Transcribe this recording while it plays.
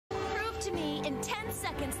to me in 10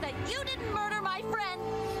 seconds that you didn't murder my friend.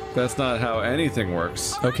 That's not how anything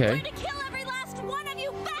works. Okay. I'm going to kill every last one of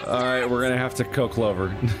you bastards. All right, we're gonna have to kill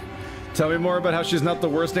Clover. Tell me more about how she's not the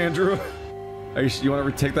worst, Andrew. You want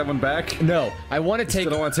to take that one back? No, I want to take. I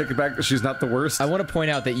don't want to take it back. She's not the worst. I want to point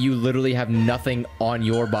out that you literally have nothing on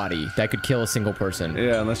your body that could kill a single person.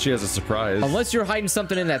 Yeah, unless she has a surprise. Unless you're hiding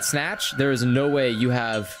something in that snatch, there is no way you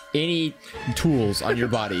have any tools on your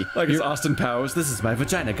body. Like it's Austin Powers. This is my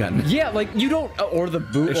vagina gun. Yeah, like you don't, or the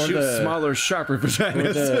boot, It or shoots the smaller, sharper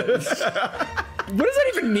vaginas. What does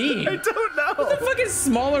that even mean? I don't know. What the fuck is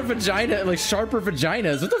smaller vagina, like sharper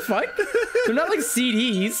vaginas? What the fuck? They're not like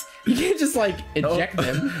CDs. You can't just like eject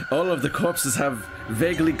them. All of the corpses have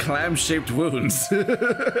vaguely clam-shaped wounds.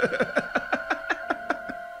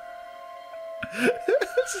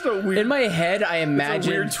 In my head, I imagine it's a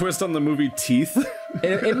weird twist on the movie Teeth.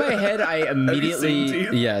 In my head, I immediately Have you seen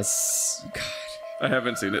Teeth? Yes. God. I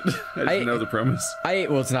haven't seen it. I just know the premise.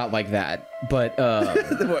 Well, it's not like that, but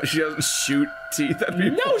What? She doesn't shoot teeth at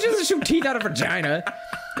people? no, she doesn't shoot teeth out of her vagina.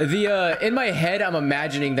 In my head, I'm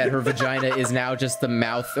imagining that her vagina is now just the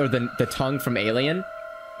mouth or the tongue from Alien.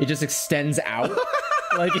 It just extends out.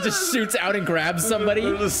 Like it just shoots out and grabs somebody.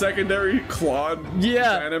 There's a secondary clawed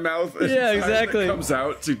vagina mouth. Yeah, exactly. That comes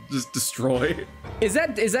out to just destroy. Is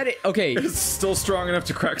that it? Okay. It's still strong enough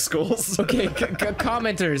to crack skulls. Okay,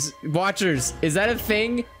 commenters, watchers, is that a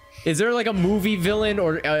thing? Is there like a movie villain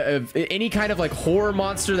or any kind of like horror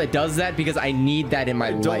monster that does that? Because I need that in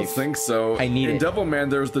my life. I don't think so. I need in it.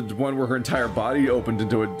 Devilman, there's the one where her entire body opened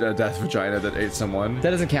into a death vagina that ate someone.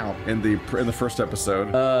 That doesn't count. In the first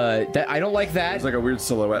episode. That I don't like that. It's like a weird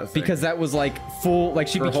silhouette thing. Because that was like full, like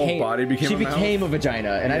her whole body became a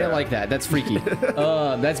vagina, and I didn't like that. That's freaky.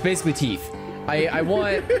 That's basically teeth. I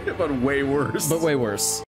want, but way worse. But way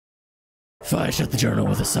worse. If I shut the journal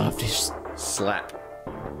with a softie slap.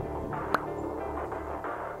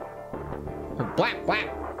 Blap, blap.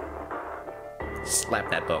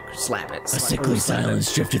 Slap that book. Slap it. A sickly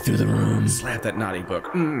silence drifted through the room. Slap that naughty book.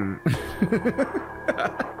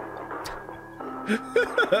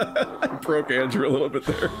 I broke Andrew a little bit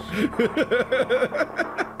there.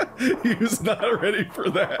 He was not ready for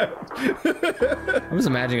that. I'm just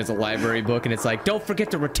imagining it's a library book and it's like, don't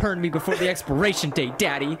forget to return me before the expiration date,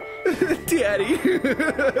 Daddy. Daddy.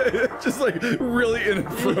 Just like really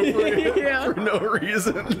inappropriate Yeah. for no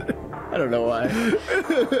reason. I don't know why.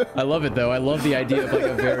 I love it though. I love the idea of like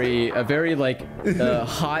a very like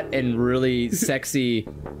hot and really sexy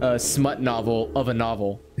smut novel of a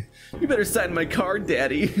novel. You better sign my card,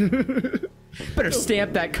 Daddy. Better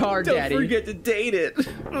stamp that card, Daddy. Don't forget to date it.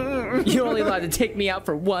 You're only allowed to take me out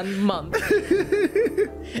for 1 month.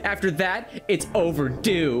 After that, it's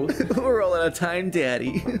overdue. We're all out of time,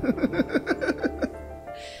 Daddy.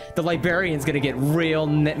 The librarian's gonna get real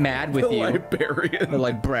mad with you. The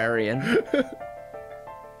librarian.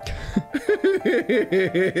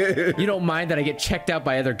 You don't mind that I get checked out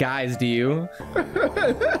by other guys, do you?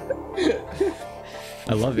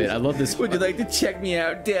 I love it. I love this. Would you like to check me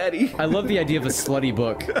out, Daddy? I love the idea of a slutty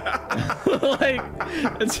book. Like,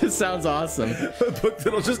 it just sounds awesome. A book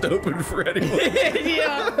that'll just open for anyone.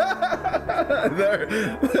 Yeah. There,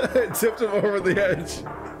 it tipped him over the edge.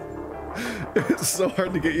 It's so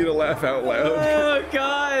hard to get you to laugh out loud. Oh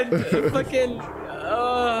God! Fucking.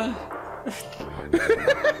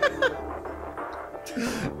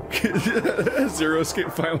 Zero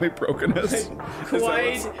Escape finally broken us.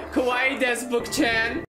 Kawaii Desbook-chan.